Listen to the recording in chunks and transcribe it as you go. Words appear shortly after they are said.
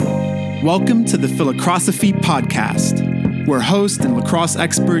Welcome to the Philocrosophy Podcast, where host and lacrosse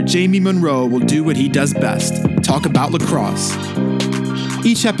expert Jamie Monroe will do what he does best, talk about lacrosse.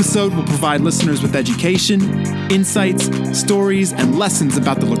 Each episode will provide listeners with education, insights, stories, and lessons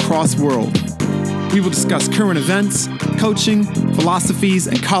about the lacrosse world. We will discuss current events, coaching, philosophies,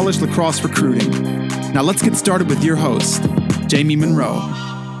 and college lacrosse recruiting. Now let's get started with your host, Jamie Monroe.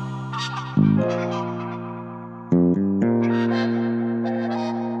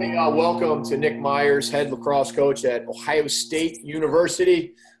 Welcome to Nick Myers, head lacrosse coach at Ohio State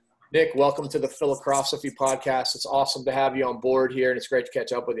University. Nick, welcome to the Philocrosophy Podcast. It's awesome to have you on board here, and it's great to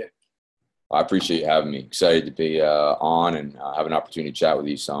catch up with you. I appreciate you having me. Excited to be on and have an opportunity to chat with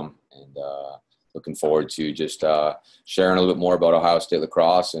you some. And looking forward to just sharing a little bit more about Ohio State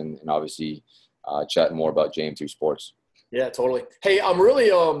lacrosse and obviously chatting more about JM2 sports. Yeah, totally. Hey, I'm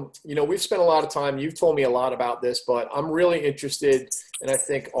really, we've spent a lot of time. You've told me a lot about this, but I'm really interested, and I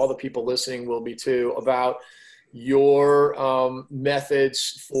think all the people listening will be too, about your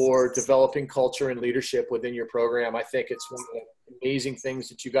methods for developing culture and leadership within your program. I think it's one of the amazing things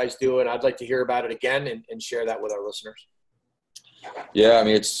that you guys do, and I'd like to hear about it again and share that with our listeners. Yeah, I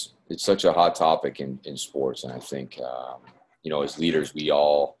mean, it's such a hot topic in sports, and I think, as leaders, we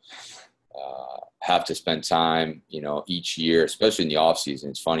all have to spend time, each year, especially in the off season.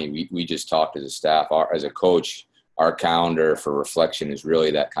 It's funny. We just talked as a staff, as a coach, our calendar for reflection is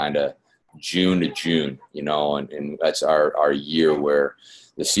really that kind of June to June, and that's our year where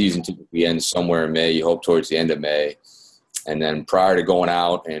the season typically ends somewhere in May. You hope towards the end of May. And then prior to going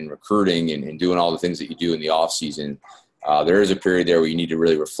out and recruiting and doing all the things that you do in the off season, there is a period there where you need to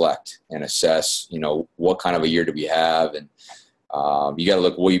really reflect and assess, what kind of a year do we have? And you got to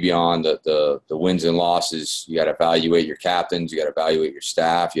look way beyond the wins and losses. You got to evaluate your captains. You got to evaluate your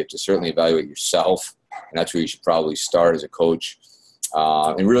staff. You have to certainly evaluate yourself. And that's where you should probably start as a coach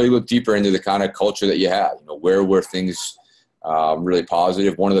and really look deeper into the kind of culture that you have. Where were things really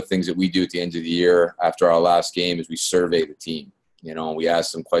positive? One of the things that we do at the end of the year after our last game is we survey the team. We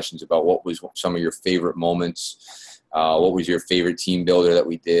ask them questions about what was some of your favorite moments. What was your favorite team builder that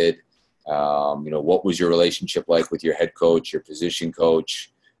we did? What was your relationship like with your head coach, your position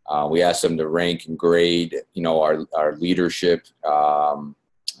coach? We asked them to rank and grade, our leadership,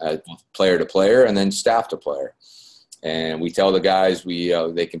 player to player and then staff to player. And we tell the guys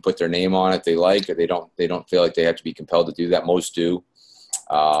they can put their name on it if they like, or they don't feel like they have to be compelled to do that. Most do.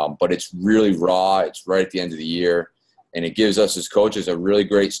 But it's really raw. It's right at the end of the year. And it gives us as coaches a really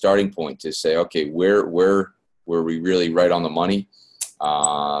great starting point to say, okay, where were we really right on the money?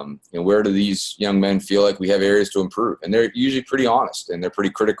 And where do these young men feel like we have areas to improve? And they're usually pretty honest, and they're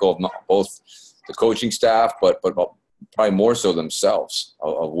pretty critical of both the coaching staff, but probably more so themselves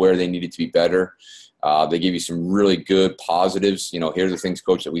of where they needed to be better. They give you some really good positives. Here are the things,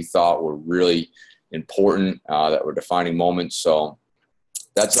 coach, that we thought were really important, that were defining moments. So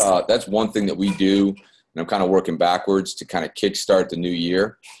that's one thing that we do, and I'm kind of working backwards to kind of kickstart the new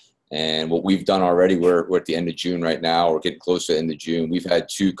year. And what we've done already, we're at the end of June right now. We're getting close to the end of June. We've had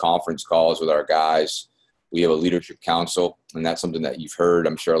 2 conference calls with our guys. We have a leadership council, and that's something that you've heard.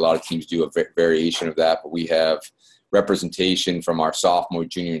 I'm sure a lot of teams do a variation of that, but we have representation from our sophomore,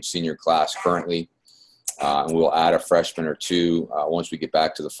 junior, and senior class currently. And we'll add a freshman or 2 once we get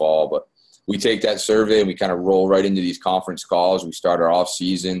back to the fall. But we take that survey and we kind of roll right into these conference calls. We start our off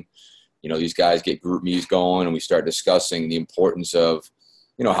season. These guys get group meetings going, and we start discussing the importance of,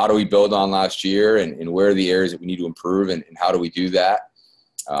 how do we build on last year and where are the areas that we need to improve and how do we do that?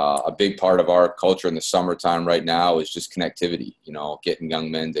 A big part of our culture in the summertime right now is just connectivity, getting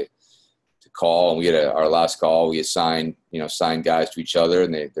young men to call. And we had our last call, we assigned guys to each other,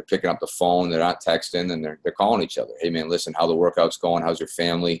 and they're picking up the phone. They're not texting, and they're calling each other. Hey, man, listen, how the workout's going? How's your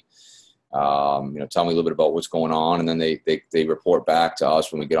family? Tell me a little bit about what's going on. And then they report back to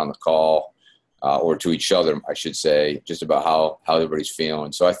us when we get on the call. Or to each other, I should say, just about how everybody's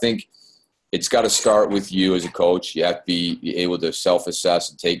feeling. So I think it's got to start with you as a coach. You have to be able to self-assess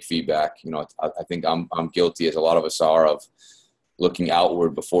and take feedback. I think I'm guilty, as a lot of us are, of looking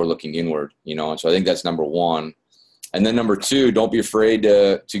outward before looking inward. And so I think that's number 1. And then number 2, don't be afraid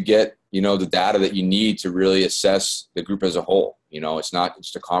to get the data that you need to really assess the group as a whole. It's not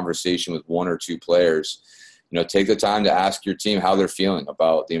just a conversation with 1 or 2 players. Take the time to ask your team how they're feeling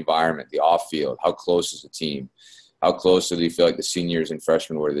about the environment, the off field. How close is the team? How close do they feel like the seniors and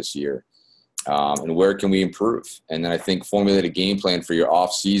freshmen were this year? And where can we improve? And then I think formulate a game plan for your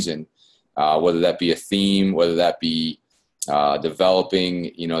off season, whether that be a theme, whether that be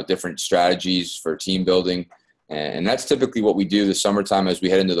developing, different strategies for team building. And that's typically what we do this summertime as we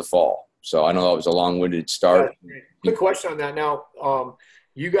head into the fall. So I know that was a long-winded start. Quick question on that. Now,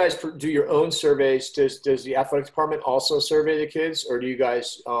 You guys do your own surveys. Does the athletics department also survey the kids, or do you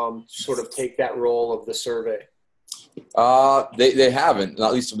guys sort of take that role of the survey? They haven't,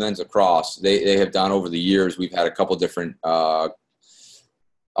 at least men's lacrosse. They have done over the years. We've had a couple different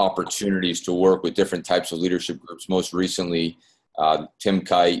opportunities to work with different types of leadership groups. Most recently, Tim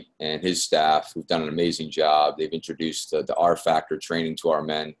Kite and his staff, who've done an amazing job. They've introduced the R Factor training to our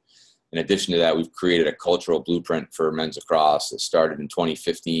men. In addition to that, we've created a cultural blueprint for men's lacrosse that started in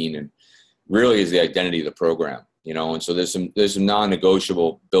 2015 and really is the identity of the program, and so there's some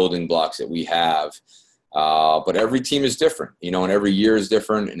non-negotiable building blocks that we have. But every team is different, and every year is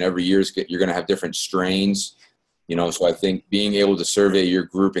different, and every year you're going to have different strains, so I think being able to survey your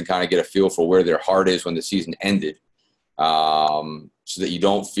group and kind of get a feel for where their heart is when the season ended, so that you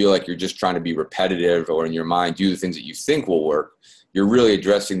don't feel like you're just trying to be repetitive or in your mind do the things that you think will work. You're really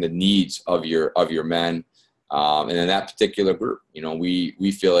addressing the needs of your men. And in that particular group,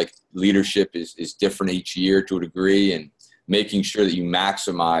 we feel like leadership is different each year to a degree, and making sure that you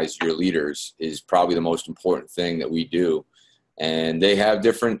maximize your leaders is probably the most important thing that we do. And they have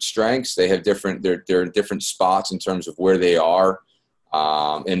different strengths. They have they're in different spots in terms of where they are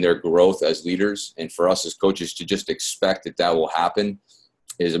in their growth as leaders. And for us as coaches to just expect that will happen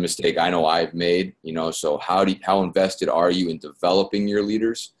is a mistake I know I've made, so how invested are you in developing your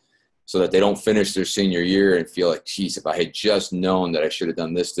leaders so that they don't finish their senior year and feel like, geez, if I had just known that I should have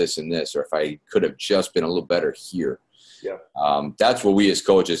done this, this, and this, or if I could have just been a little better here. Yeah. That's where we as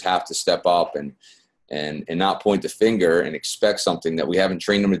coaches have to step up and not point the finger and expect something that we haven't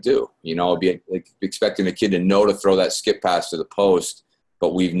trained them to do. It'd be like expecting a kid to know to throw that skip pass to the post,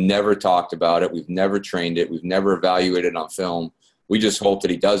 but we've never talked about it. We've never trained it. We've never evaluated it on film. We just hope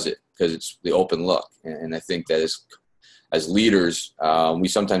that he does it because it's the open look. And I think that as leaders, we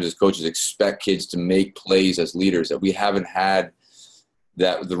sometimes as coaches expect kids to make plays as leaders that we haven't had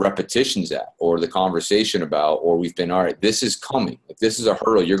the repetitions at or the conversation about, or we've been, all right, this is coming. Like, this is a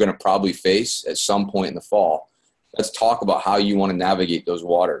hurdle you're going to probably face at some point in the fall. Let's talk about how you want to navigate those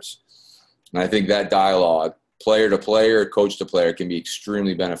waters. And I think that dialogue, player to player, coach to player, can be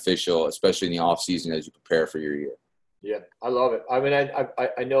extremely beneficial, especially in the off season as you prepare for your year. Yeah, I love it. I mean,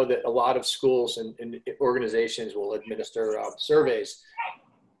 I know that a lot of schools and organizations will administer surveys,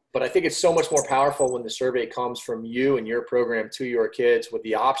 but I think it's so much more powerful when the survey comes from you and your program to your kids with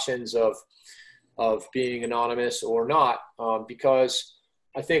the options of being anonymous or not, because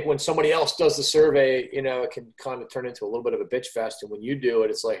I think when somebody else does the survey, it can kind of turn into a little bit of a bitch fest. And when you do it,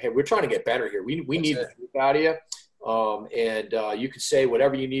 it's like, hey, we're trying to get better here. We need the truth out of you. And you can say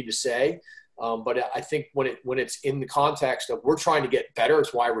whatever you need to say. But I think when it's in the context of we're trying to get better,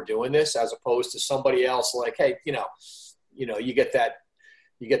 it's why we're doing this, as opposed to somebody else like, hey, you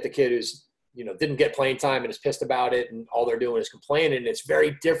get the kid who's, didn't get playing time and is pissed about it, and all they're doing is complaining. And it's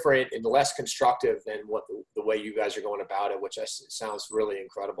very different and less constructive than what the way you guys are going about it, which sounds really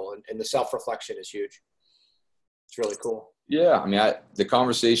incredible. And the self-reflection is huge. It's really cool. Yeah. I mean, the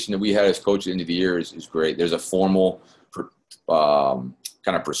conversation that we had as coaches at the end of the year is great. There's a formal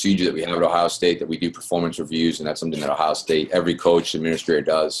kind of procedure that we have at Ohio State that we do performance reviews, and that's something that Ohio State, every coach, administrator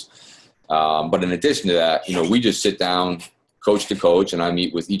does. But in addition to that, we just sit down coach to coach, and I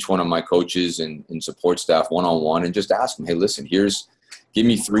meet with each one of my coaches and support staff one-on-one and just ask them, hey, listen, give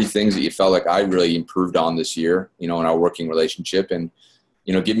me 3 things that you felt like I really improved on this year, in our working relationship. And,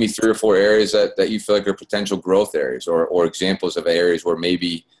 give me 3 or 4 areas that you feel like are potential growth areas or examples of areas where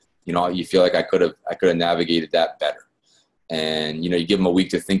maybe, you feel like I could have navigated that better. And, you give them a week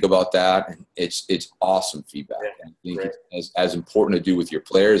to think about that. And it's awesome feedback. Yeah, I think it's as important to do with your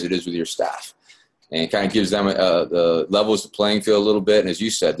players as it is with your staff. And it kind of gives them the levels the playing field a little bit. And as you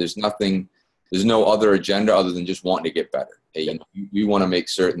said, there's no other agenda other than just wanting to get better. Hey, we want to make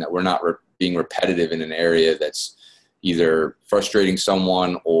certain that we're not being repetitive in an area that's either frustrating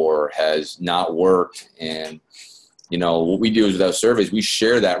someone or has not worked. And, what we do is with our surveys, we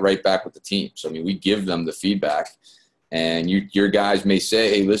share that right back with the team. So, we give them the feedback. And your guys may say,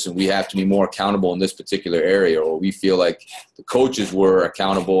 hey, listen, we have to be more accountable in this particular area, or we feel like the coaches were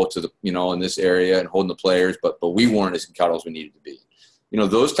accountable to in this area and holding the players, but we weren't as accountable as we needed to be.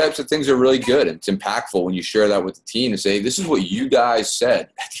 Those types of things are really good. And it's impactful when you share that with the team and say, this is what you guys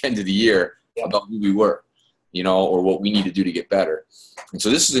said at the end of the year about who we were, or what we need to do to get better. And so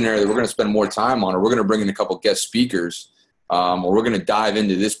this is an area that we're going to spend more time on, or we're going to bring in a couple guest speakers, or we're going to dive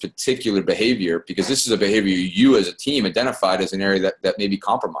into this particular behavior because this is a behavior you as a team identified as an area that maybe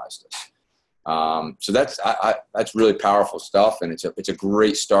compromised us. So that's really powerful stuff, and it's a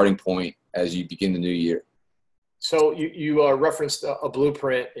great starting point as you begin the new year. So you referenced a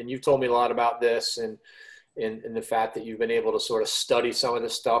blueprint, and you've told me a lot about this, and in the fact that you've been able to sort of study some of the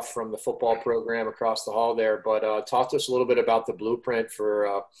stuff from the football program across the hall there. But talk to us a little bit about the blueprint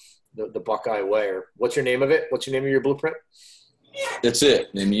for the Buckeye Way. Or what's your name of it? What's your name of your blueprint? That's it.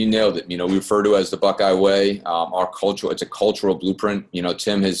 And you nailed it. We refer to it as the Buckeye Way. Our culture, it's a cultural blueprint.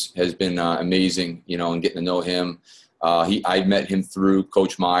 Tim has been amazing, in getting to know him. I met him through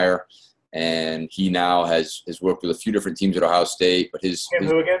Coach Meyer, and he now has worked with a few different teams at Ohio State. But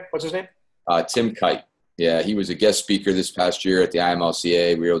who again? What's his name? Tim Kite. Yeah, he was a guest speaker this past year at the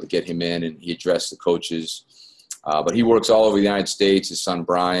IMLCA. We were able to get him in, and he addressed the coaches. But he works all over the United States. His son,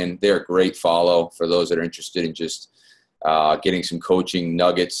 Brian, they're a great follow for those that are interested in just getting some coaching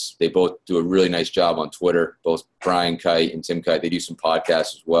nuggets. They both do a really nice job on Twitter, both Brian Kite and Tim Kite. They do some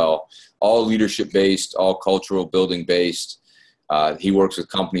podcasts as well, all leadership-based, all cultural building-based. He works with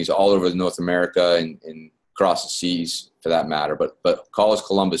companies all over North America and across the seas for that matter, but calls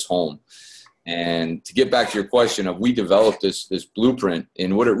Columbus home. And to get back to your question of we developed this blueprint,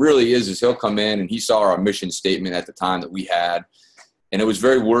 and what it really is he'll come in and he saw our mission statement at the time that we had, and it was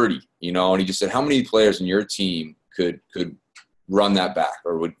very wordy, and he just said, how many players in your team could run that back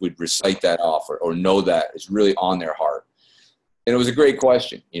or would recite that off or know that is really on their heart? And it was a great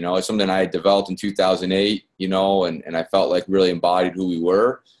question. It's something I had developed in 2008, and I felt like really embodied who we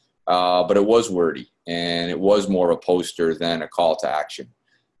were. But it was wordy, and it was more of a poster than a call to action.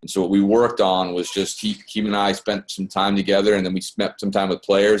 And so what we worked on was just he and I spent some time together, and then we spent some time with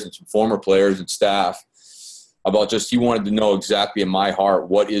players and some former players and staff about just he wanted to know exactly in my heart,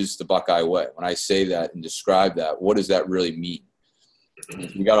 what is the Buckeye Way? When I say that and describe that, what does that really mean?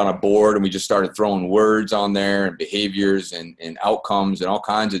 We got on a board and we just started throwing words on there and behaviors and outcomes and all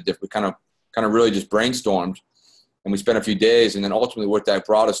kinds of different kind of really just brainstormed. And we spent a few days, and then ultimately what that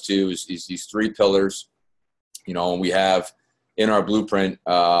brought us to is these three pillars, and we have in our blueprint,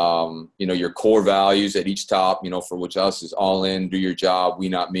 your core values at each top, for which us is all in, do your job, we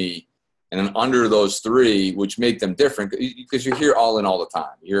not me. And then under those three, which make them different, because you hear all in all the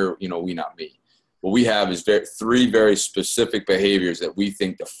time, you're, we not me. What we have is three very specific behaviors that we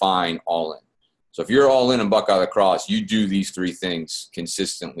think define all in. So if you're all in Buckeye Lacrosse, you do these three things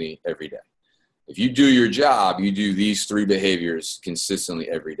consistently every day. If you do your job, you do these three behaviors consistently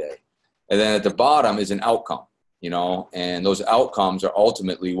every day. And then at the bottom is an outcome, and those outcomes are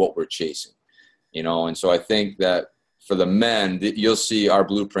ultimately what we're chasing, and so I think that for the men, you'll see our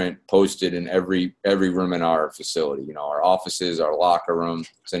blueprint posted in every room in our facility, our offices, our locker room,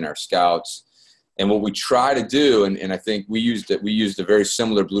 it's in our scouts. And what we try to do, and I think we used a very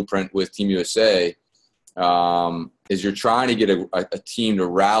similar blueprint with Team USA, is you're trying to get a team to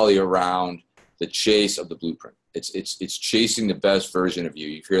rally around the chase of the blueprint. It's chasing the best version of you.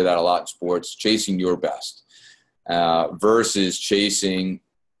 You hear that a lot in sports, chasing your best, versus chasing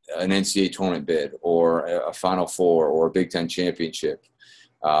an NCAA tournament bid or a Final Four or a Big Ten championship.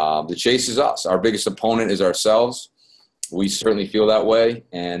 The chase is us. Our biggest opponent is ourselves. We certainly feel that way,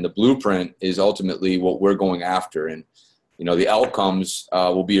 and the blueprint is ultimately what we're going after. And the outcomes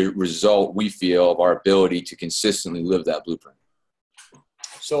will be a result, we feel, of our ability to consistently live that blueprint.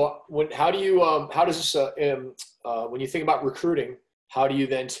 So how does this when you think about recruiting, how do you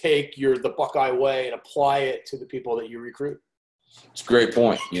then take the Buckeye Way and apply it to the people that you recruit? It's a great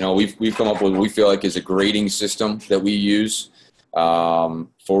point. We've come up with what we feel like is a grading system that we use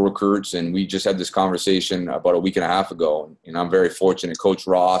for recruits, and we just had this conversation about a week and a half ago, and I'm very fortunate. Coach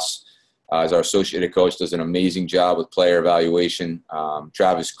Ross, as our associate head coach, does an amazing job with player evaluation.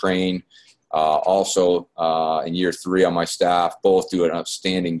 Travis Crane, also in year 3 on my staff, both do an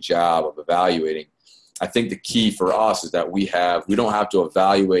outstanding job of evaluating. I think the key for us is that we don't have to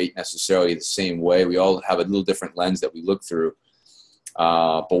evaluate necessarily the same way. We all have a little different lens that we look through.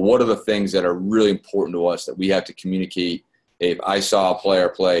 But what are the things that are really important to us that we have to communicate? If I saw a player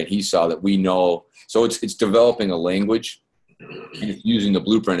play and he saw that, we know. So it's developing a language and using the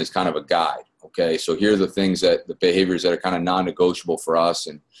blueprint as kind of a guide. Okay, so here are the behaviors that are kind of non-negotiable for us.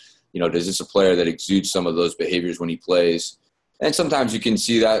 And, does this a player that exudes some of those behaviors when he plays? And sometimes you can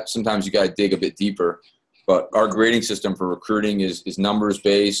see that. Sometimes you got to dig a bit deeper. But our grading system for recruiting is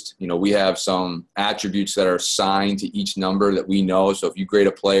numbers-based. We have some attributes that are assigned to each number that we know. So if you grade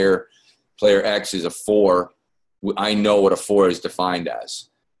a player X is a 4, I know what a 4 is defined as,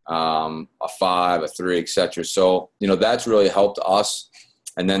 a 5, a 3, etc. So, that's really helped us.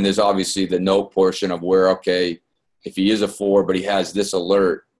 And then there's obviously the note portion of where, okay, if he is a 4, but he has this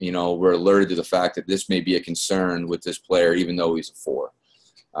alert, we're alerted to the fact that this may be a concern with this player, even though he's a 4.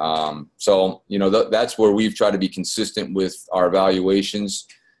 So, that's where we've tried to be consistent with our evaluations.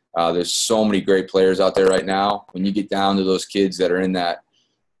 There's so many great players out there right now. When you get down to those kids that are in that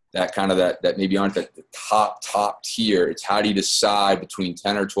that maybe aren't at the top tier. It's how do you decide between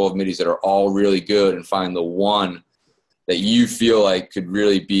 10 or 12 middies that are all really good and find the one that you feel like could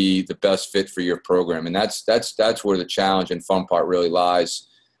really be the best fit for your program. And that's where the challenge and fun part really lies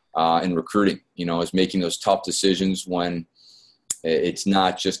in recruiting, is making those tough decisions when it's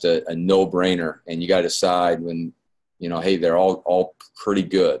not just a no-brainer, and you got to decide when, hey, they're all pretty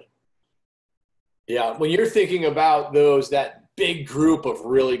good. Yeah, when you're thinking about that big group of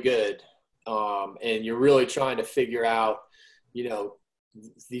really good, and you're really trying to figure out,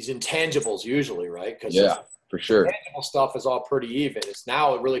 these intangibles usually, right? Yeah, for sure. Intangible stuff is all pretty even.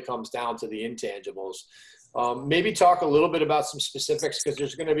 It really comes down to the intangibles. Maybe talk a little bit about some specifics, because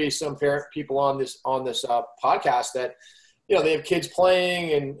there's going to be some parent people on this podcast that, they have kids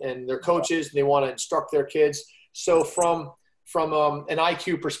playing and they're coaches and they want to instruct their kids. So from an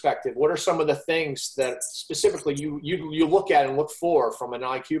IQ perspective, what are some of the things that specifically you look at and look for from an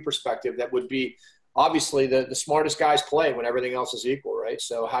IQ perspective that would be obviously the smartest guys play when everything else is equal, right?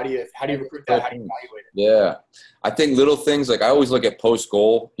 So how do you recruit that? How do you evaluate it? Yeah. I think little things, like I always look at post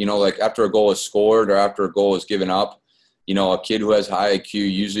goal, like after a goal is scored or after a goal is given up, a kid who has high IQ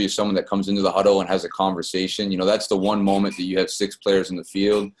usually is someone that comes into the huddle and has a conversation. That's the one moment that you have 6 players in the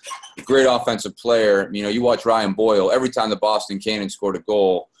field. A great offensive player, you watch Ryan Boyle, every time the Boston Cannons scored a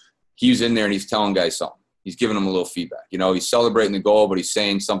goal, he was in there and he's telling guys something. He's giving them a little feedback. He's celebrating the goal, but he's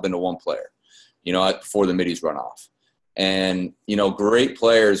saying something to one player, before the middies run off. And, great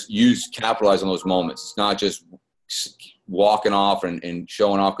players capitalize on those moments. It's not just walking off and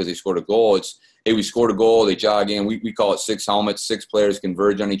showing off because they scored a goal. It's, hey, we scored a goal, they jog in. We call it 6 helmets, 6 players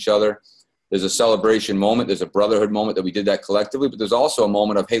converge on each other. There's a celebration moment. There's a brotherhood moment that we did that collectively. But there's also a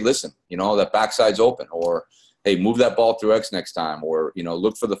moment of, hey, listen, that backside's open. Or, hey, move that ball through X next time. Or,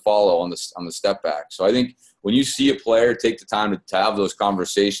 look for the follow on the step back. So I think when you see a player take the time to have those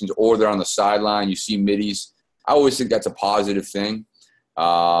conversations, or they're on the sideline, you see middies, I always think that's a positive thing.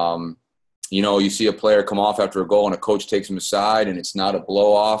 You see a player come off after a goal and a coach takes him aside and it's not a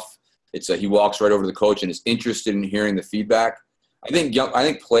blow off. He walks right over to the coach and is interested in hearing the feedback. I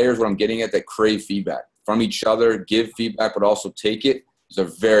think players, what I'm getting at, that crave feedback from each other, give feedback, but also take it, is a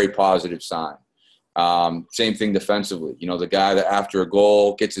very positive sign. Same thing defensively. The guy that after a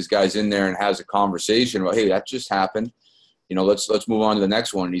goal gets his guys in there and has a conversation about, hey, that just happened. Let's move on to the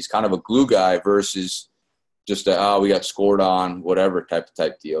next one. And he's kind of a glue guy versus just we got scored on, whatever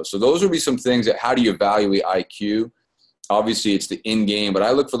type deal. So those would be some things that, how do you evaluate IQ? Obviously, it's the in-game, but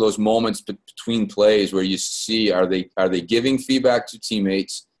I look for those moments between plays where you see, are they giving feedback to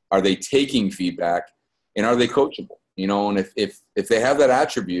teammates? Are they taking feedback? And are they coachable? And if they have that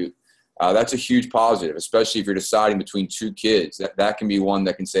attribute, that's a huge positive, especially if you're deciding between 2 kids. That can be one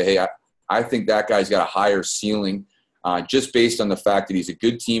that can say, hey, I think that guy's got a higher ceiling just based on the fact that he's a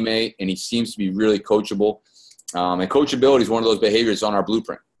good teammate and he seems to be really coachable. And coachability is one of those behaviors on our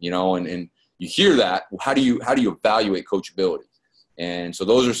blueprint, and you hear that. How do you evaluate coachability? And so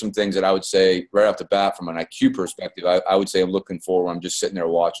those are some things that I would say right off the bat from an IQ perspective, I would say I'm looking for when I'm just sitting there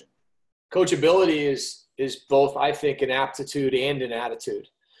watching. Coachability is both, I think, an aptitude and an attitude.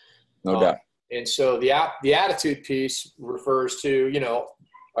 No doubt. And so the attitude piece refers to,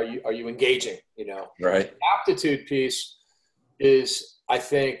 are you engaging, Right. The aptitude piece is, I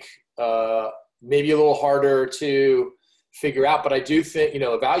think, maybe a little harder to figure out, but I do think,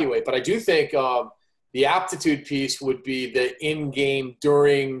 evaluate. But I do think the aptitude piece would be the in-game,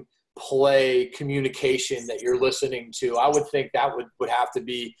 during play communication that you're listening to. I would think that would have to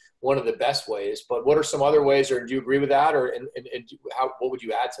be one of the best ways. But what are some other ways, or do you agree with that? Or and what would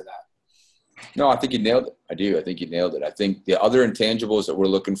you add to that? No, I think you nailed it. I do. I think you nailed it. I think the other intangibles that we're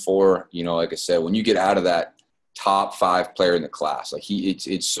looking for, like I said, when you get out of that top 5 player in the class, like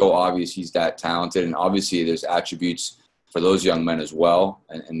it's so obvious he's that talented, and obviously there's attributes for those young men as well,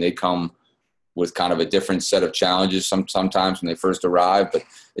 and they come with kind of a different set of challenges sometimes when they first arrive, but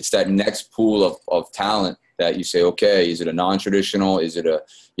it's that next pool of talent that you say, okay, is it a non-traditional? Is it a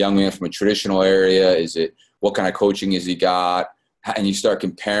young man from a traditional area? Is it, what kind of coaching has he got? And you start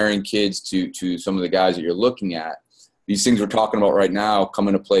comparing kids to some of the guys that you're looking at. These things we're talking about right now come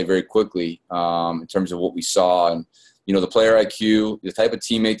into play very quickly in terms of what we saw. And, the player IQ, the type of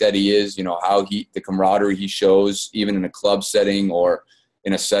teammate that he is, how the camaraderie he shows, even in a club setting or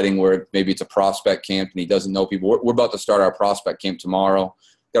in a setting where maybe it's a prospect camp and he doesn't know people. We're about to start our prospect camp tomorrow.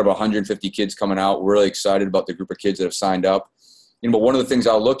 Got about 150 kids coming out. We're really excited about the group of kids that have signed up. But one of the things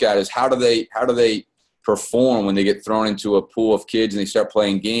I'll look at is how do they perform when they get thrown into a pool of kids and they start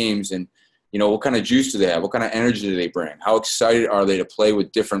playing games, and what kind of juice do they have? What kind of energy do they bring? How excited are they to play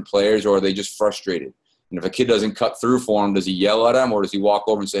with different players, or are they just frustrated? And if a kid doesn't cut through for him, does he yell at him, or does he walk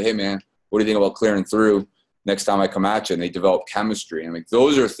over and say, hey, man, what do you think about clearing through next time I come at you? And they develop chemistry. And I mean,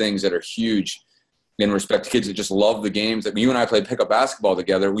 those are things that are huge in respect to kids that just love the games. That when you and I play pickup basketball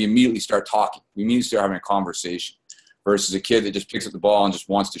together, we immediately start talking. We immediately start having a conversation versus a kid that just picks up the ball and just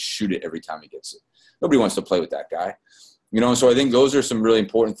wants to shoot it every time he gets it. Nobody wants to play with that guy. So I think those are some really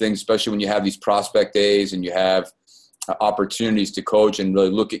important things, especially when you have these prospect days and you have opportunities to coach and really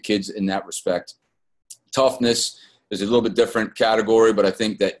look at kids in that respect. Toughness is a little bit different category, but I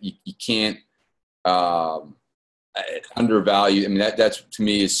think that you can't undervalue. I mean, that's to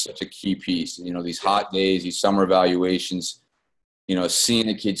me is such a key piece. These hot days, these summer evaluations, seeing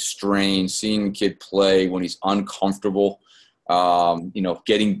a kid strain, seeing a kid play when he's uncomfortable,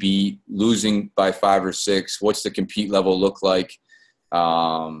 getting beat, losing by 5 or 6. What's the compete level look like?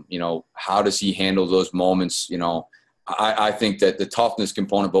 How does he handle those moments? I think that the toughness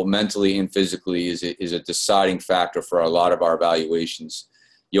component, both mentally and physically, is a deciding factor for a lot of our evaluations.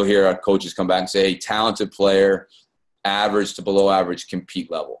 You'll hear our coaches come back and say, hey, talented player, average to below average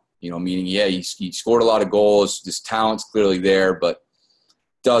compete level. Meaning, yeah, he scored a lot of goals. His talent's clearly there, but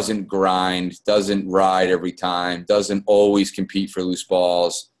doesn't grind, doesn't ride every time, doesn't always compete for loose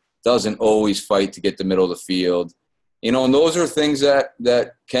balls, doesn't always fight to get the middle of the field. And those are things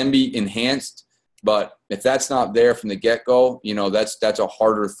that can be enhanced. But if that's not there from the get-go, that's a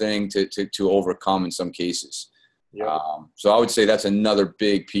harder thing to overcome in some cases. Yeah. So I would say that's another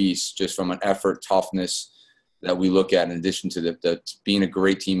big piece just from an effort, toughness that we look at in addition to the being a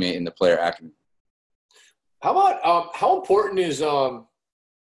great teammate and the player acumen. How about how important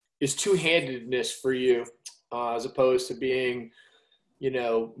is two-handedness for you as opposed to being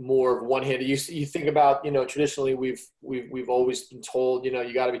more of one-handed? You think about, traditionally we've always been told,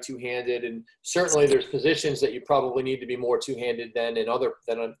 you got to be two-handed, and certainly there's positions that you probably need to be more two-handed than in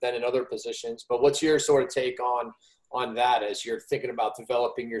other positions. But what's your sort of take on that as you're thinking about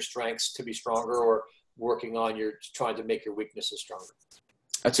developing your strengths to be stronger or working on trying to make your weaknesses stronger?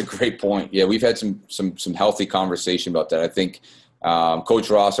 That's a great point. Yeah, we've had some healthy conversation about that. I think Coach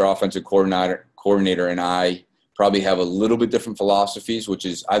Ross, our offensive coordinator, and I probably have a little bit different philosophies, which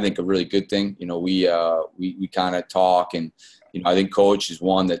is, I think, a really good thing. We kind of talk, and I think Coach is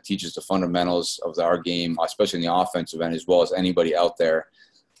one that teaches the fundamentals of our game, especially in the offensive end, as well as anybody out there,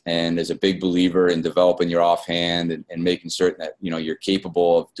 and is a big believer in developing your offhand and making certain that you're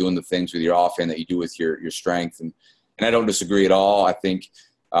capable of doing the things with your offhand that you do with your strength. And I don't disagree at all. I think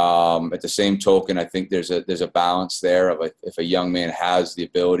at the same token, I think there's a balance there of if a young man has the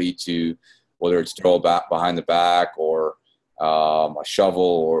ability to, whether it's throw a bat behind the back or a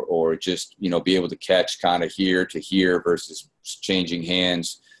shovel or just, be able to catch kind of here to here versus changing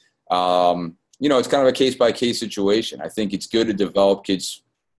hands. It's kind of a case-by-case situation. I think it's good to develop kids'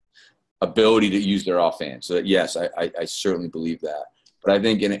 ability to use their offhand. So that, yes, I certainly believe that. But I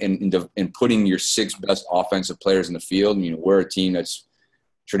think in putting your 6 best offensive players in the field, we're a team that's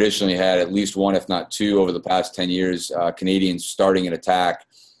traditionally had at least 1, if not 2, over the past 10 years, Canadians starting an attack.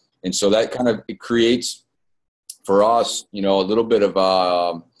 And so that kind of it creates for us, a little bit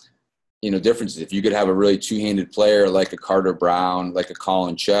of, differences. If you could have a really two-handed player like a Carter Brown, like a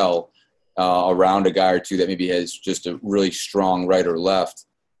Colin Chell, around a guy or two that maybe has just a really strong right or left,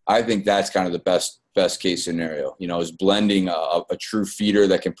 I think that's kind of the best case scenario, is blending a true feeder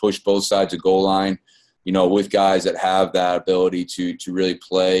that can push both sides of goal line, with guys that have that ability to really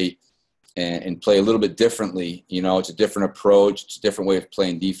play and play a little bit differently. It's a different approach. It's a different way of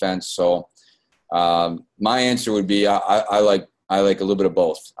playing defense. So my answer would be I like a little bit of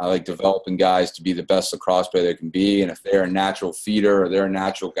both. I like developing guys to be the best lacrosse player they can be. And if they're a natural feeder or they're a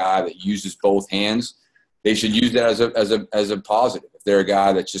natural guy that uses both hands, they should use that as a positive. If they're a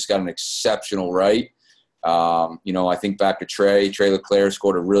guy that's just got an exceptional right, I think back to Trey Leclerc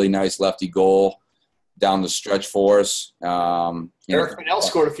scored a really nice lefty goal down the stretch for us. Eric Fennell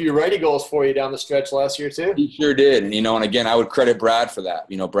scored a few righty goals for you down the stretch last year too. He sure did. And, and again, I would credit Brad for that.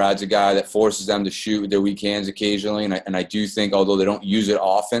 Brad's a guy that forces them to shoot with their weak hands occasionally. And I do think, although they don't use it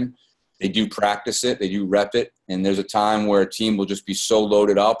often, they do practice it. They do rep it. And there's a time where a team will just be so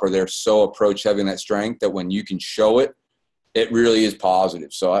loaded up or they're so approach heavy in that strength that when you can show it, it really is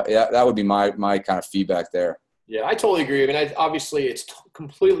positive. So that would be my kind of feedback there. Yeah, I totally agree. I mean, obviously it's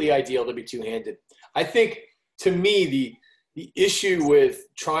completely ideal to be two-handed. I think, to me, the issue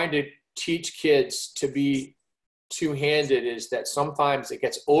with trying to teach kids to be two-handed is that sometimes it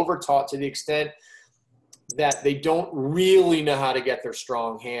gets over-taught to the extent that they don't really know how to get their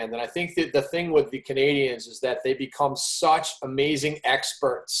strong hand. And I think that the thing with the Canadians is that they become such amazing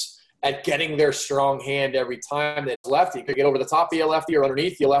experts at getting their strong hand every time that lefty could get over the top of your lefty or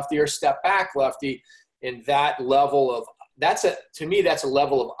underneath your lefty or step back lefty. And that level of to me, that's a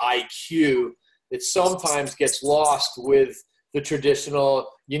level of IQ that sometimes gets lost with the traditional,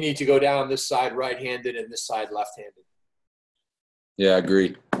 you need to go down this side right-handed and this side left-handed. Yeah, I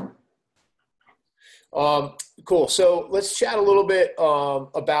agree. Cool. So let's chat a little bit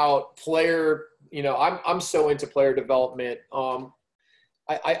about player. I'm so into player development.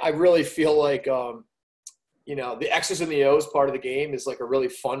 I really feel like the X's and the O's part of the game is like a really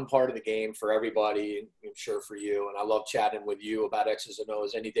fun part of the game for everybody, and I'm sure for you. And I love chatting with you about X's and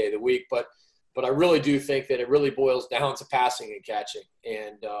O's any day of the week. But I really do think that it really boils down to passing and catching,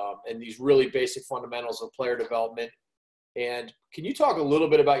 and these really basic fundamentals of player development. And can you talk a little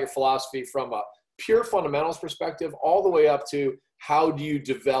bit about your philosophy from a pure fundamentals perspective all the way up to how do you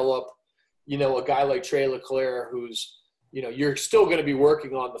develop, a guy like Trey LeClaire who's, you're still going to be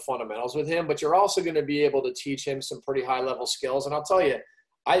working on the fundamentals with him, but you're also going to be able to teach him some pretty high level skills. And I'll tell you,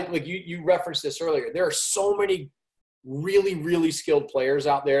 you referenced this earlier. There are so many really, really skilled players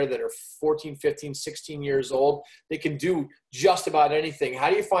out there that are 14, 15, 16 years old. They can do just about anything. How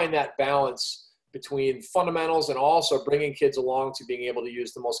do you find that balance between fundamentals and also bringing kids along to being able to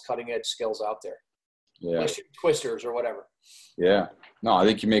use the most cutting edge skills out there? Yeah. Like twisters or whatever. Yeah. No, I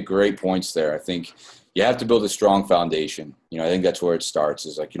think you make great points there. I think you have to build a strong foundation. I think that's where it starts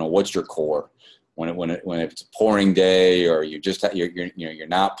is like, what's your core when it's a pouring day or you're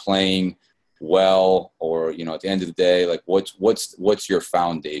not playing well, or, at the end of the day, like what's your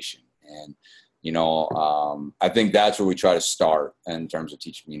foundation? And, I think that's where we try to start in terms of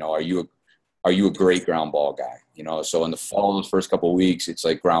teaching, are you a great ground ball guy? So in the fall, those first couple of weeks, it's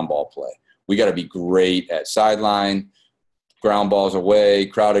like ground ball play. We got to be great at sideline, ground balls away,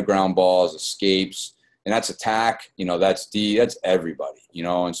 crowded ground balls, escapes, and that's attack. That's D, that's everybody,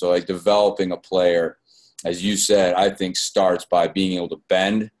 and so like developing a player, as you said, I think starts by being able to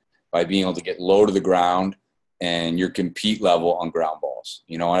bend, by being able to get low to the ground and your compete level on ground balls.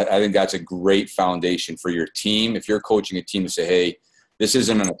 I think that's a great foundation for your team. If you're coaching a team to say, hey, this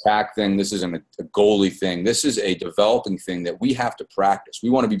isn't an attack thing. This isn't a goalie thing. This is a developing thing that we have to practice. We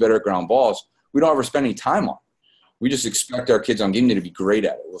want to be better at ground balls. We don't ever spend any time on it. We just expect our kids on game day to be great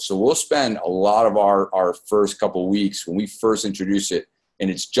at it. So we'll spend a lot of our first couple weeks when we first introduce it, and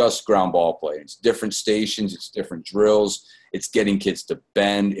it's just ground ball play. It's different stations. It's different drills. It's getting kids to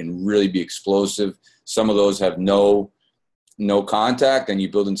bend and really be explosive. Some of those have no contact, and you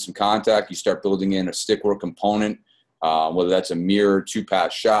build in some contact. You start building in a stick work component. Whether that's a mirror,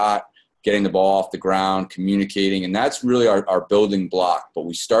 2-pass shot, getting the ball off the ground, communicating. And that's really our building block. But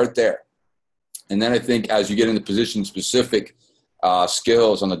we start there. And then I think as you get into position-specific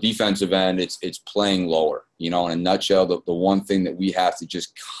skills on the defensive end, it's playing lower. In a nutshell, the one thing that we have to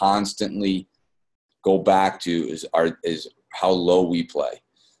just constantly go back to is how low we play.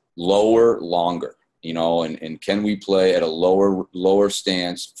 Lower, longer. And can we play at a lower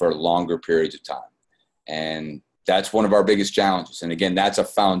stance for longer periods of time? And that's one of our biggest challenges. And again, that's a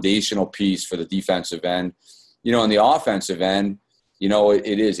foundational piece for the defensive end. On the offensive end,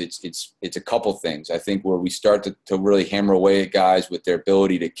 it's a couple things. I think where we start to really hammer away at guys with their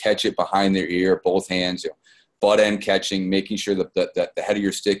ability to catch it behind their ear, both hands, butt end catching, making sure that the head of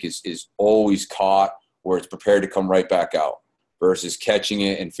your stick is always caught where it's prepared to come right back out versus catching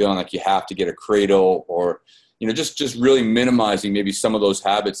it and feeling like you have to get a cradle or, just really minimizing maybe some of those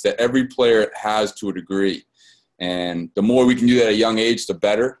habits that every player has to a degree. And the more we can do that at a young age, the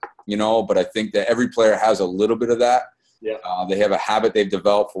better, but I think that every player has a little bit of that. Yeah. They have a habit they've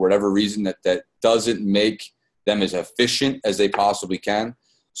developed for whatever reason that doesn't make them as efficient as they possibly can.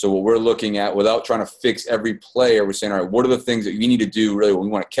 So what we're looking at, without trying to fix every player, we're saying, all right, what are the things that you need to do really when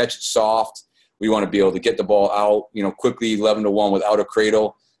we want to catch it soft? We want to be able to get the ball out, quickly 11-1 without a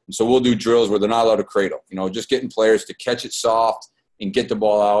cradle. And so we'll do drills where they're not allowed to cradle, just getting players to catch it soft and get the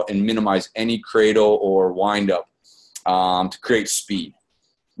ball out and minimize any cradle or windup to create speed.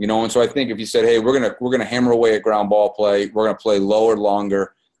 And so I think if you said, hey, we're gonna hammer away at ground ball play, we're gonna play lower,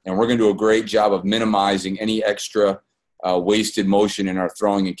 longer, and we're gonna do a great job of minimizing any extra wasted motion in our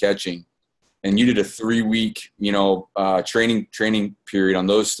throwing and catching. And you did a 3-week, training period on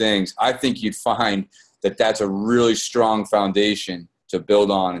those things. I think you'd find that that's a really strong foundation to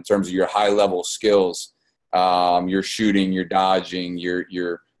build on in terms of your high level skills, your shooting, your dodging,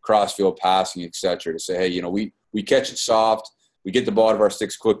 your crossfield passing, et cetera, to say, hey, we catch it soft. We get the ball out of our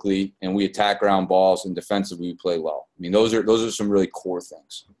sticks quickly, and we attack ground balls, and defensively we play well. I mean, those are some really core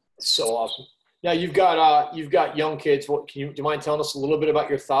things. So awesome. Now you've got young kids. Do you mind telling us a little bit about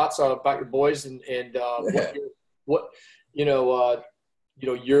your thoughts about your boys and what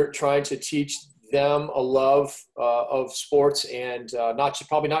you're trying to teach them a love of sports and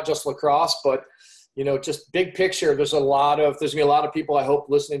probably not just lacrosse, but just big picture, there's going to be a lot of people, I hope,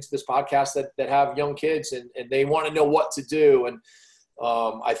 listening to this podcast that have young kids and they want to know what to do. And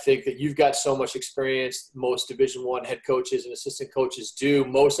I think that you've got so much experience. Most Division I head coaches and assistant coaches do.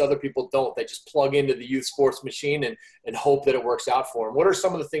 Most other people don't. They just plug into the youth sports machine and hope that it works out for them. What are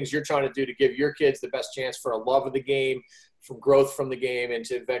some of the things you're trying to do to give your kids the best chance for a love of the game, from growth from the game, and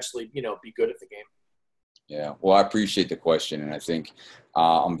to eventually, be good at the game? Yeah, well, I appreciate the question, and I think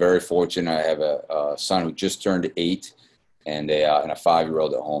I'm very fortunate. I have a son who just turned 8, and a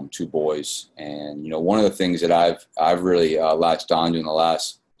 5-year-old at home, 2 boys. And one of the things that I've really latched on to in the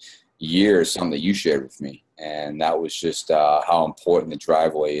last year is something that you shared with me, and that was just how important the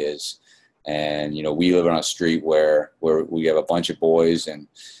driveway is. And we live on a street where we have a bunch of boys, and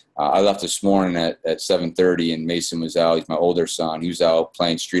I left this morning at 7:30, and Mason was out. He's my older son. He was out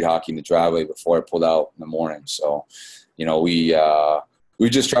playing street hockey in the driveway before I pulled out in the morning. So, we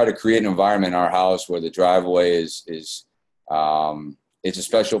just try to create an environment in our house where the driveway is it's a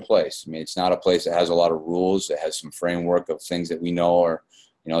special place. I mean, it's not a place that has a lot of rules. It has some framework of things that we know are,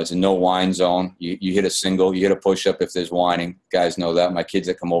 it's a no whine zone. You hit a single, you hit a push-up if there's whining. Guys know that. My kids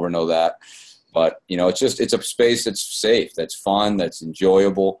that come over know that. But, it's a space that's safe, that's fun, that's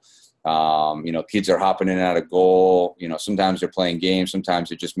enjoyable. Kids are hopping in and out of goal. Sometimes they're playing games. Sometimes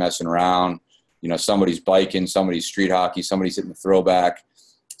they're just messing around. Somebody's biking, somebody's street hockey, somebody's hitting the throwback.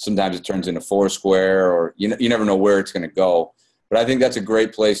 Sometimes it turns into Foursquare, or you never know where it's going to go. But I think that's a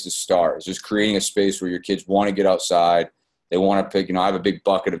great place to start, is just creating a space where your kids want to get outside. They want to pick, I have a big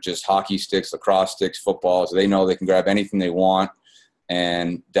bucket of just hockey sticks, lacrosse sticks, football, so they know they can grab anything they want.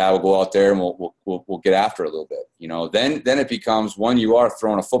 And Dad will go out there and we'll get after it a little bit. Then it becomes, when you are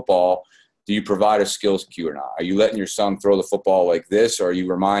throwing a football, do you provide a skills cue or not? Are you letting your son throw the football like this, or are you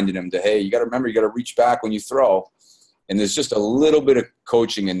reminding him hey, you got to remember, you got to reach back when you throw? And there's just a little bit of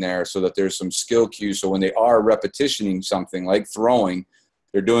coaching in there so that there's some skill cues. So when they are repetitioning something like throwing,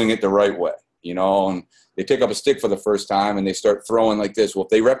 they're doing it the right way, and they pick up a stick for the first time and they start throwing like this. Well, if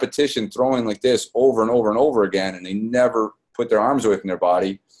they repetition throwing like this over and over and over again, and they never put their arms away from their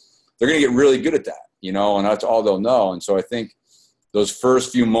body, they're going to get really good at that, and that's all they'll know. And so I think those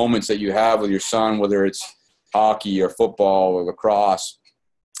first few moments that you have with your son, whether it's hockey or football or lacrosse,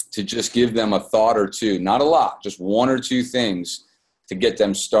 to just give them a thought or two, not a lot, just 1 or 2 things to get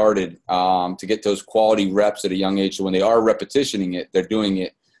them started, to get those quality reps at a young age. So when they are repetitioning it, they're doing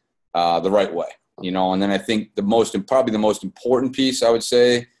it the right way, And then I think probably the most important piece I would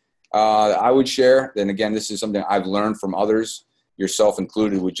say I would share, then again, this is something I've learned from others, yourself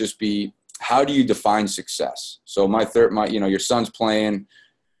included, would just be, how do you define success? So your son's playing,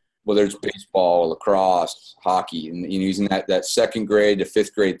 whether it's baseball, lacrosse, hockey, and he's in that 2nd grade to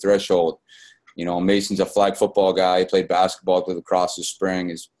 5th grade threshold. Mason's a flag football guy. He played basketball, played lacrosse this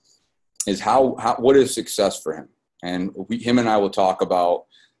spring. Is how what is success for him? And him and I will talk about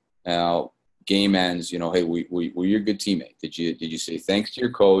game ends. Hey, were you a good teammate? Did you say thanks to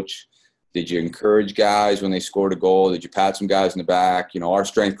your coach? Did you encourage guys when they scored a goal? Did you pat some guys in the back? Our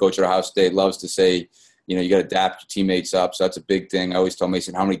strength coach at Ohio State loves to say, you got to dap your teammates up. So that's a big thing. I always tell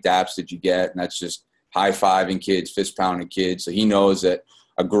Mason, how many daps did you get? And that's just high-fiving kids, fist-pounding kids. So he knows that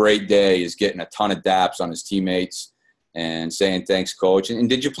a great day is getting a ton of daps on his teammates and saying, thanks, coach. And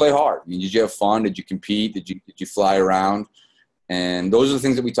did you play hard? Did you have fun? Did you compete? Did you fly around? And those are the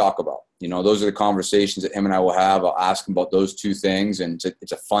things that we talk about. Those are the conversations that him and I will have. I'll ask him about those 2 things. And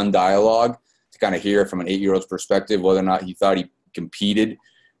it's a fun dialogue to kind of hear from an 8-year-old's perspective whether or not he thought he competed,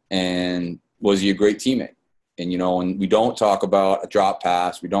 and was he a great teammate? And, and we don't talk about a drop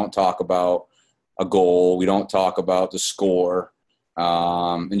pass. We don't talk about a goal. We don't talk about the score.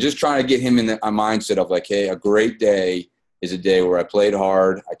 And just trying to get him in a mindset of like, hey, a great day is a day where I played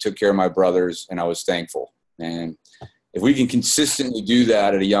hard, I took care of my brothers, and I was thankful. And if we can consistently do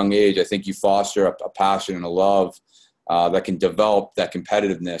that at a young age, I think you foster a passion and a love that can develop that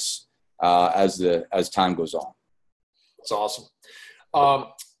competitiveness as time goes on. That's awesome.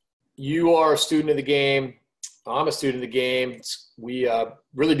 You are a student of the game. I'm a student of the game. We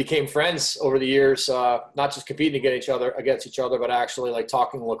really became friends over the years, not just competing against each other, but actually like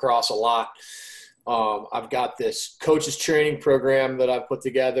talking lacrosse a lot. I've got this coaches training program that I've put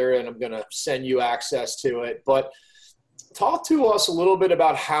together, and I'm going to send you access to it. But talk to us a little bit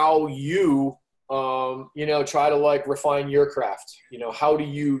about how you, try to like refine your craft. How do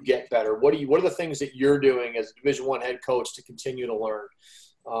you get better? What are the things that you're doing as a Division I head coach to continue to learn?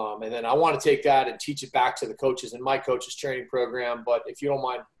 And then I want to take that and teach it back to the coaches in my coaches training program. But if you don't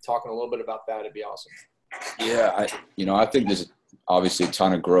mind talking a little bit about that, it'd be awesome. Yeah, I think there's obviously a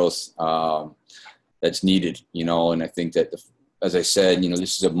ton of growth that's needed, and I think that as I said,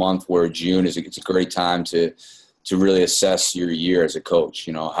 this is a month where June it's a great time to really assess your year as a coach.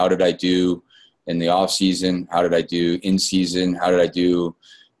 How did I do in the off season? How did I do in season? How did I do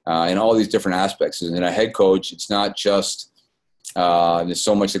in all these different aspects? And a head coach, it's not just there's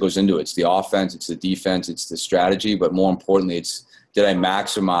so much that goes into it. It's the offense, it's the defense, it's the strategy, but more importantly, it's did I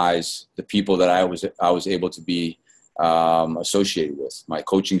maximize the people that I was able to be associated with, my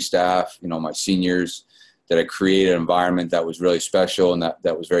coaching staff, my seniors, that I created an environment that was really special and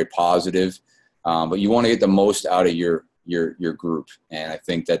that was very positive. But you want to get the most out of your group. And I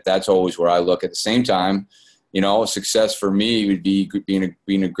think that's always where I look. At the same time, success for me would be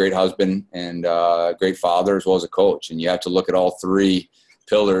being a great husband and a great father as well as a coach. And you have to look at all three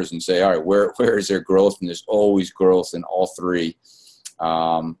pillars and say, all right, where is there growth? And there's always growth in all three.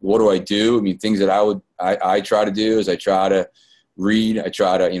 What do I do? I mean, things that I try to do is I try to read. I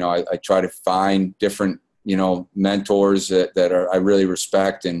try to find different, mentors that I really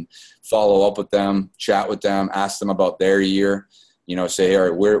respect and follow up with them, chat with them, ask them about their year, say, all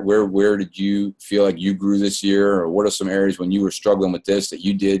right, where did you feel like you grew this year? Or what are some areas when you were struggling with this that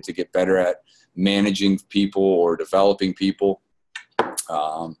you did to get better at managing people or developing people?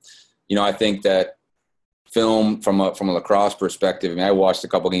 I think that film from a lacrosse perspective, I mean, I watched a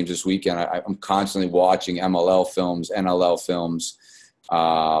couple games this weekend. I'm constantly watching MLL films, NLL films,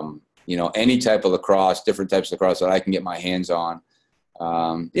 any type of lacrosse, different types of lacrosse that I can get my hands on,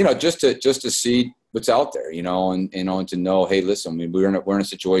 just to see what's out there, and to know, hey, listen, we're in a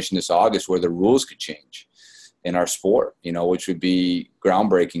situation this August where the rules could change in our sport, which would be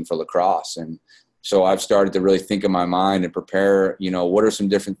groundbreaking for lacrosse. And so I've started to really think in my mind and prepare, what are some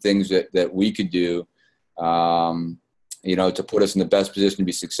different things that we could do, to put us in the best position to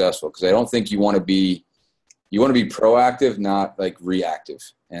be successful. Because I don't think you want to be proactive, not like reactive.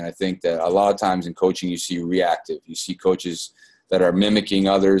 And I think that a lot of times in coaching, you see reactive. You see coaches that are mimicking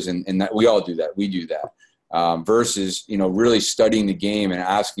others, and that we all do that. We do that versus, really studying the game and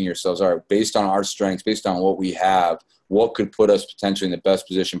asking yourselves, all right, based on our strengths, based on what we have, what could put us potentially in the best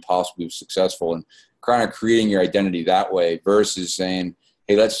position possibly successful, and kind of creating your identity that way versus saying,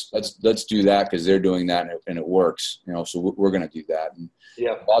 hey, let's do that because they're doing that and it works, so we're going to do that. And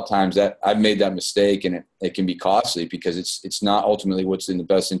yeah, a lot of times that I've made that mistake, and it can be costly because it's not ultimately what's in the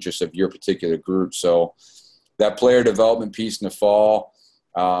best interest of your particular group. So that player development piece in the fall,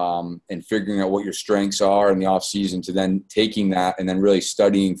 and figuring out what your strengths are in the off season, to then taking that and then really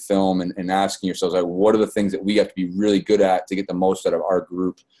studying film and asking yourselves, like, what are the things that we have to be really good at to get the most out of our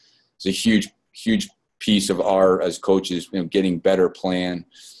group? It's a huge, huge piece of our, as coaches, getting better plan.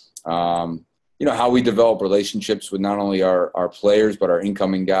 How we develop relationships with not only our players, but our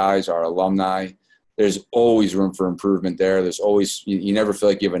incoming guys, our alumni. There's always room for improvement there. There's always, you never feel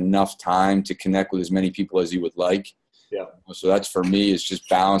like you have enough time to connect with as many people as you would like. Yeah. So that's, for me, is just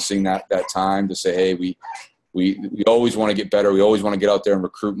balancing that time to say, hey, we always want to get better. We always want to get out there and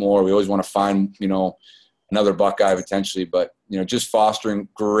recruit more. We always want to find, another Buckeye potentially, but, just fostering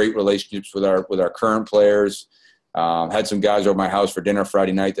great relationships with our current players. Had some guys over my house for dinner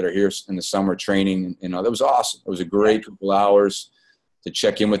Friday night that are here in the summer training. That was awesome. It was a great couple hours to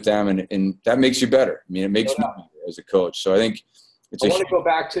check in with them, and that makes you better. I mean, it makes me better as a coach. So I think I want to go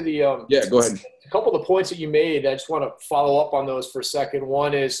back to the yeah, go ahead. A couple of the points that you made. I just want to follow up on those for a second.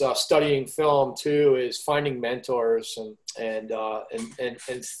 One is studying film. Two is finding mentors, and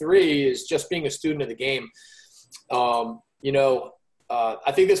three is just being a student of the game. I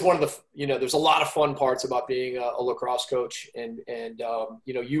think that's one of the, there's a lot of fun parts about being a lacrosse coach, and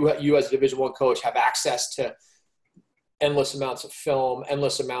you as a Division I coach have access to endless amounts of film,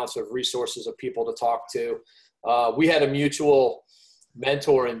 endless amounts of resources of people to talk to. We had a mutual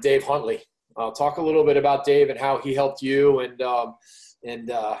mentor in Dave Huntley. Talk a little bit about Dave and how he helped you. I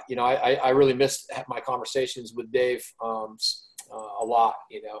really missed my conversations with Dave a lot,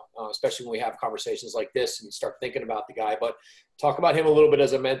 especially when we have conversations like this and you start thinking about the guy. But talk about him a little bit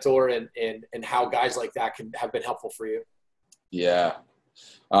as a mentor and how guys like that can have been helpful for you. Yeah.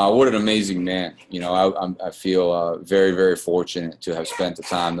 What an amazing man. I feel very, very fortunate to have spent the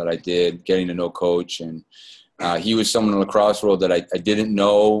time that I did getting to know Coach. And he was someone in the lacrosse world that I didn't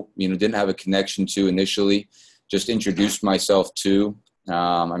know, didn't have a connection to initially, just introduced myself to.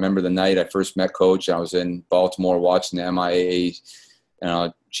 I remember the night I first met Coach. I was in Baltimore watching the MIAA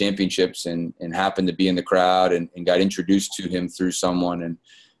championships and happened to be in the crowd and got introduced to him through someone. And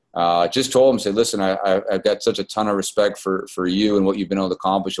just told him, said, listen, I've got such a ton of respect for you and what you've been able to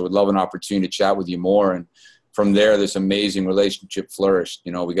accomplish. I would love an opportunity to chat with you more. And from there, this amazing relationship flourished.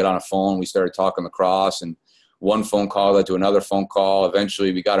 We got on a phone, we started talking lacrosse, and one phone call led to another phone call.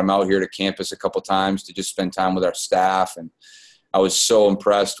 Eventually, we got him out here to campus a couple times to just spend time with our staff. And I was so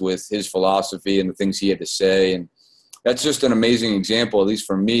impressed with his philosophy and the things he had to say. And that's just an amazing example, at least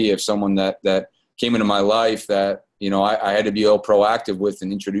for me, of someone that came into my life that, I had to be all proactive with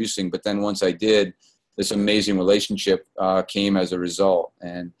and introducing. But then once I did, this amazing relationship came as a result.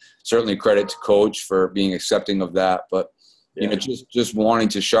 And certainly credit to Coach for being accepting of that. But, just wanting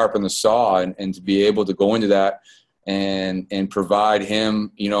to sharpen the saw and to be able to go into that and provide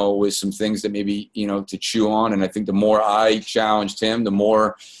him, with some things that maybe, to chew on. And I think the more I challenged him, the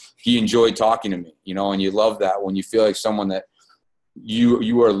more he enjoyed talking to me, and you love that when you feel like someone that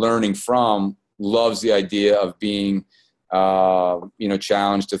you are learning from loves the idea of being,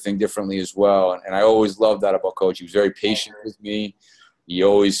 challenged to think differently as well. And I always loved that about Coach. He was very patient with me. He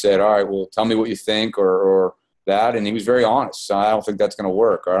always said, all right, well, tell me what you think or that. And he was very honest. So I don't think that's going to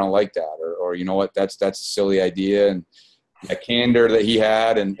work, or I don't like that, or you know what, that's a silly idea. And that candor that he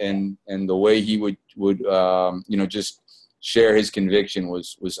had and the way he would just share his conviction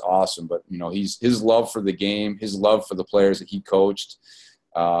was awesome. But, his love for the game, his love for the players that he coached,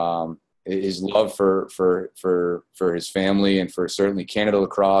 his love for his family and for certainly Canada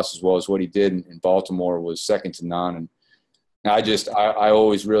lacrosse, as well as what he did in Baltimore, was second to none. And I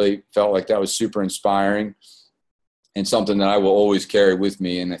always really felt like that was super inspiring and something that I will always carry with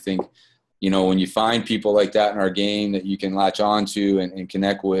me. And I think, when you find people like that in our game that you can latch onto and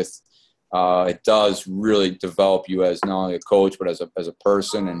connect with, it does really develop you as not only a coach, but as a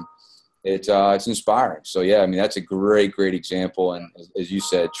person. And it's inspiring. So, yeah, I mean, that's a great example. And as you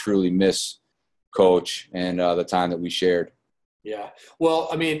said, truly miss Coach and the time that we shared. Yeah. Well,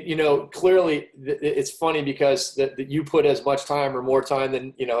 I mean, clearly it's funny because that you put as much time or more time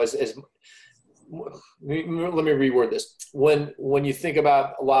than, as let me reword this. When you think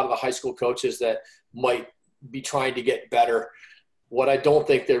about a lot of the high school coaches that might be trying to get better, what I don't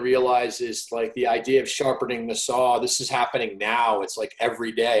think they realize is like the idea of sharpening the saw. This is happening now. It's like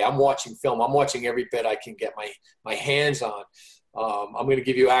every day. I'm watching film. I'm watching every bit I can get my hands on. I'm going to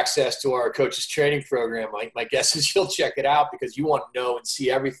give you access to our coaches training program. My guess is you'll check it out because you want to know and see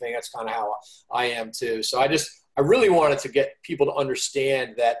everything. That's kind of how I am too. So I really wanted to get people to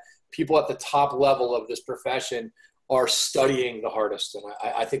understand that people at the top level of this profession are studying the hardest. And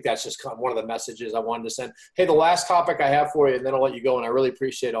I think that's just kind of one of the messages I wanted to send. Hey, the last topic I have for you, and then I'll let you go, and I really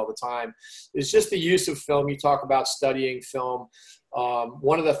appreciate all the time, is just the use of film. You talk about studying film.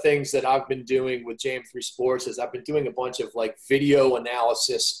 One of the things that I've been doing with JM3 Sports is I've been doing a bunch of like video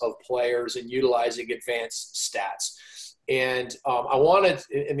analysis of players and utilizing advanced stats. And I wanted,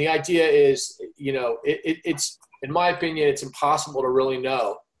 and the idea is, it's, in my opinion, it's impossible to really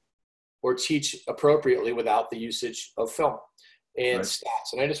know or teach appropriately without the usage of film and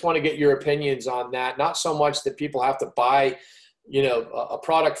stats. And I just want to get your opinions on that. Not so much that people have to buy, a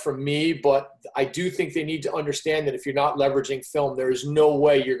product from me, but I do think they need to understand that if you're not leveraging film, there is no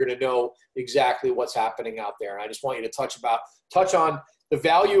way you're going to know exactly what's happening out there. And I just want you to touch on the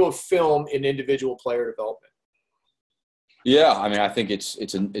value of film in individual player development. Yeah, I mean, I think it's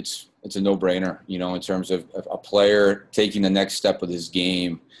a no-brainer, in terms of a player taking the next step with his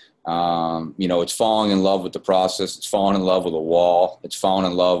game. It's falling in love with the process. It's falling in love with a wall. It's falling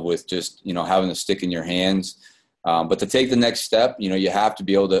in love with just, having the stick in your hands. But to take the next step, you have to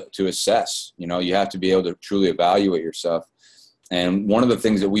be able to assess, you have to be able to truly evaluate yourself. And one of the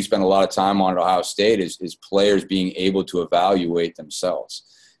things that we spend a lot of time on at Ohio State is players being able to evaluate themselves.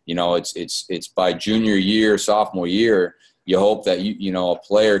 It's by junior year, sophomore year, you hope that a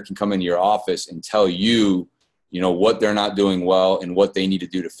player can come into your office and tell you, what they're not doing well and what they need to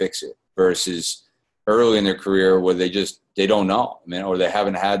do to fix it, versus early in their career where they don't know, or they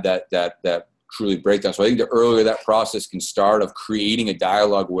haven't had that truly breakdown. So I think the earlier that process can start of creating a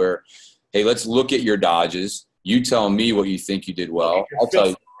dialogue where, hey, let's look at your dodges. You tell me what you think you did well. I'll tell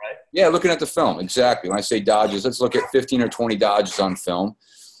you. Right? Yeah, looking at the film. Exactly. When I say dodges, let's look at 15 or 20 dodges on film.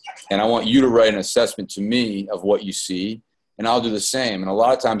 And I want you to write an assessment to me of what you see, and I'll do the same. And a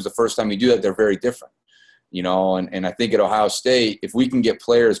lot of times the first time you do that, they're very different. And I think at Ohio State, if we can get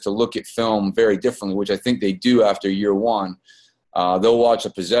players to look at film very differently, which I think they do after year one, they'll watch a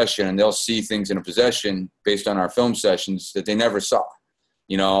possession and they'll see things in a possession based on our film sessions that they never saw,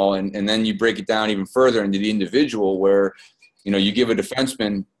 and then you break it down even further into the individual where, you give a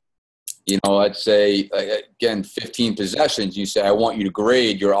defenseman, let's say, again, 15 possessions, you say, I want you to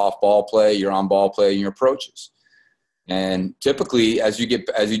grade your off-ball play, your on-ball play, and your approaches. And typically, as you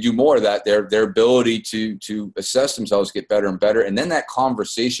do more of that, their ability to assess themselves get better and better. And then that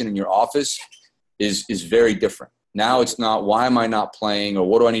conversation in your office is very different. Now it's not, why am I not playing, or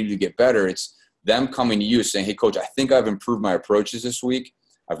what do I need to get better? It's them coming to you saying, hey, coach, I think I've improved my approaches this week.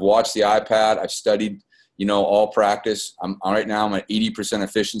 I've watched the iPad. I've studied, all practice. Right now I'm at 80%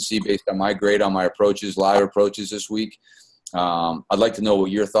 efficiency based on my grade on my approaches, live approaches this week. I'd like to know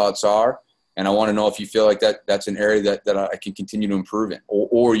what your thoughts are. And I want to know if you feel like that's an area that I can continue to improve in.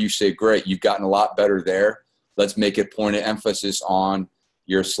 Or you say, great, you've gotten a lot better there. Let's make a point of emphasis on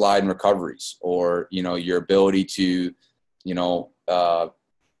your slide and recoveries, or, your ability to,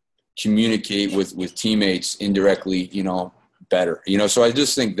 communicate with teammates indirectly, better. So I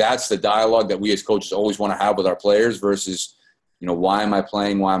just think that's the dialogue that we as coaches always want to have with our players versus, why am I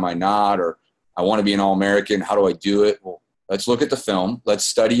playing? Why am I not? Or I want to be an All-American. How do I do it? Well, let's look at the film. Let's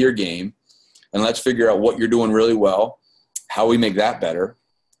study your game. And let's figure out what you're doing really well, how we make that better,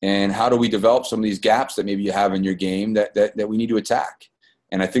 and how do we develop some of these gaps that maybe you have in your game that we need to attack.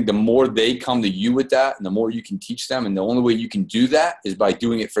 And I think the more they come to you with that, and the more you can teach them, and the only way you can do that is by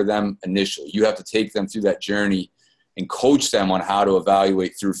doing it for them initially. You have to take them through that journey and coach them on how to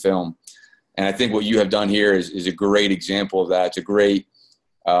evaluate through film. And I think what you have done here is a great example of that. It's a great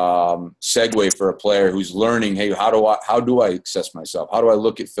segue for a player who's learning, hey, how do I assess myself? How do I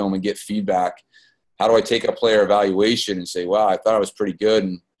look at film and get feedback? How do I take a player evaluation and say, wow, I thought I was pretty good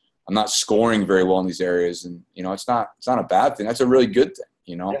and I'm not scoring very well in these areas? And, it's not a bad thing. That's a really good thing,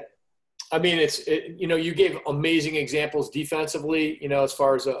 Yeah. I mean, you gave amazing examples defensively, as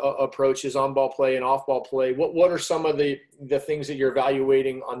far as approaches, on-ball play and off-ball play. What are some of the things that you're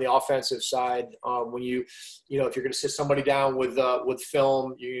evaluating on the offensive side when if you're going to sit somebody down with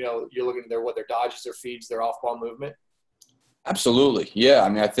film, you're looking at their dodges, their feeds, their off-ball movement? Absolutely. Yeah. I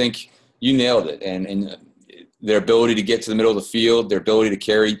mean, I think you nailed it. And their ability to get to the middle of the field, their ability to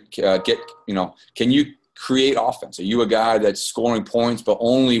carry, can you create offense? Are you a guy that's scoring points, but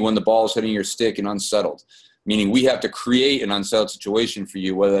only when the ball is hitting your stick and unsettled? Meaning we have to create an unsettled situation for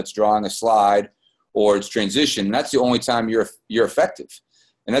you, whether that's drawing a slide or it's transition. And that's the only time you're effective.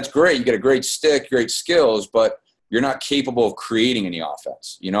 And that's great. You get a great stick, great skills, but you're not capable of creating any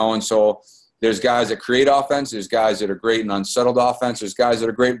offense, And so there's guys that create offense. There's guys that are great in unsettled offense. There's guys that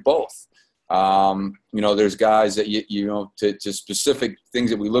are great at both. There's guys that, to specific things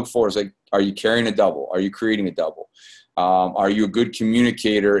that we look for is like, are you carrying a double? Are you creating a double? Are you a good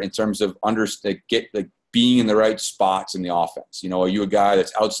communicator in terms of being in the right spots in the offense? Are you a guy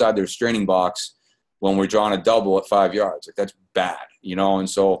that's outside their restraining box when we're drawing a double at 5 yards? Like, that's bad, And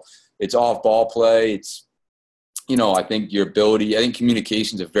so it's off ball play. It's, I think your ability, I think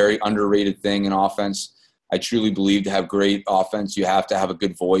communication is a very underrated thing in offense. I truly believe to have great offense, you have to have a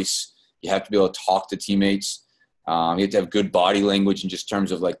good voice. You have to be able to talk to teammates. You have to have good body language in just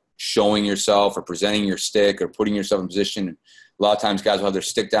terms of like showing yourself or presenting your stick or putting yourself in position. A lot of times guys will have their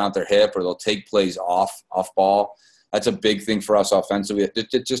stick down at their hip or they'll take plays off ball. That's a big thing for us offensively.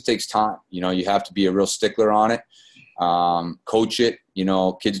 It just takes time. You have to be a real stickler on it. Coach it.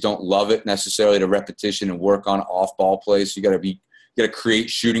 Kids don't love it necessarily to repetition and work on off ball plays. So you got to create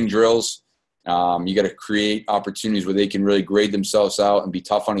shooting drills. You got to create opportunities where they can really grade themselves out and be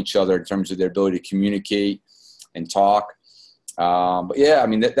tough on each other in terms of their ability to communicate and talk. But yeah, I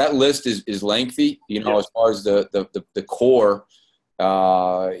mean, that list is lengthy, as far as the core,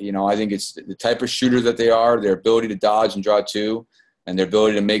 I think it's the type of shooter that they are, their ability to dodge and draw two, and their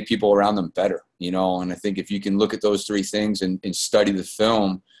ability to make people around them better, and I think if you can look at those three things and study the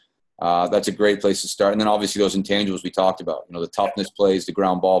film, that's a great place to start. And then obviously those intangibles we talked about, the toughness plays, the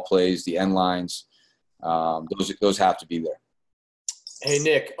ground ball plays, the end lines, those have to be there. Hey,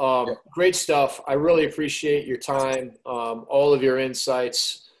 Nick, great stuff. I really appreciate your time, all of your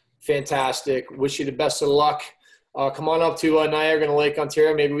insights. Fantastic. Wish you the best of luck. Come on up to Niagara Lake,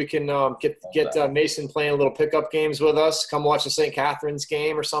 Ontario. Maybe we can get Mason playing a little pickup games with us. Come watch the St. Catharines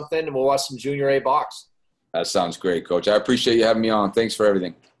game or something, and we'll watch some Junior A box. That sounds great, Coach. I appreciate you having me on. Thanks for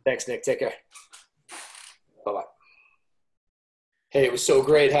everything. Thanks, Nick. Take care. Bye-bye. Hey, it was so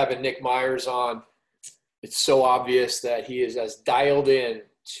great having Nick Myers on. It's so obvious that he is as dialed in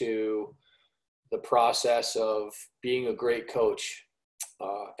to the process of being a great coach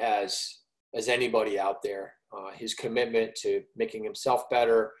as anybody out there. His commitment to making himself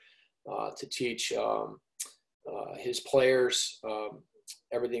better, to teach his players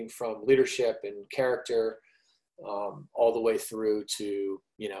everything from leadership and character all the way through to,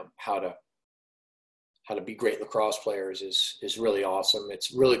 how to be great lacrosse players is really awesome.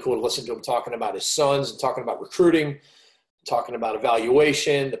 It's really cool to listen to him talking about his sons and talking about recruiting, talking about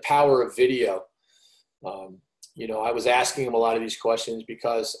evaluation, the power of video. I was asking him a lot of these questions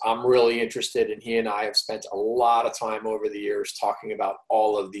because I'm really interested, and he and I have spent a lot of time over the years talking about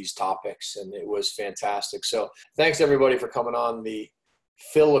all of these topics, and it was fantastic. So thanks everybody for coming on the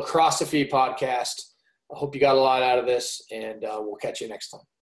Phil Lacrossophy podcast. I hope you got a lot out of this, and we'll catch you next time.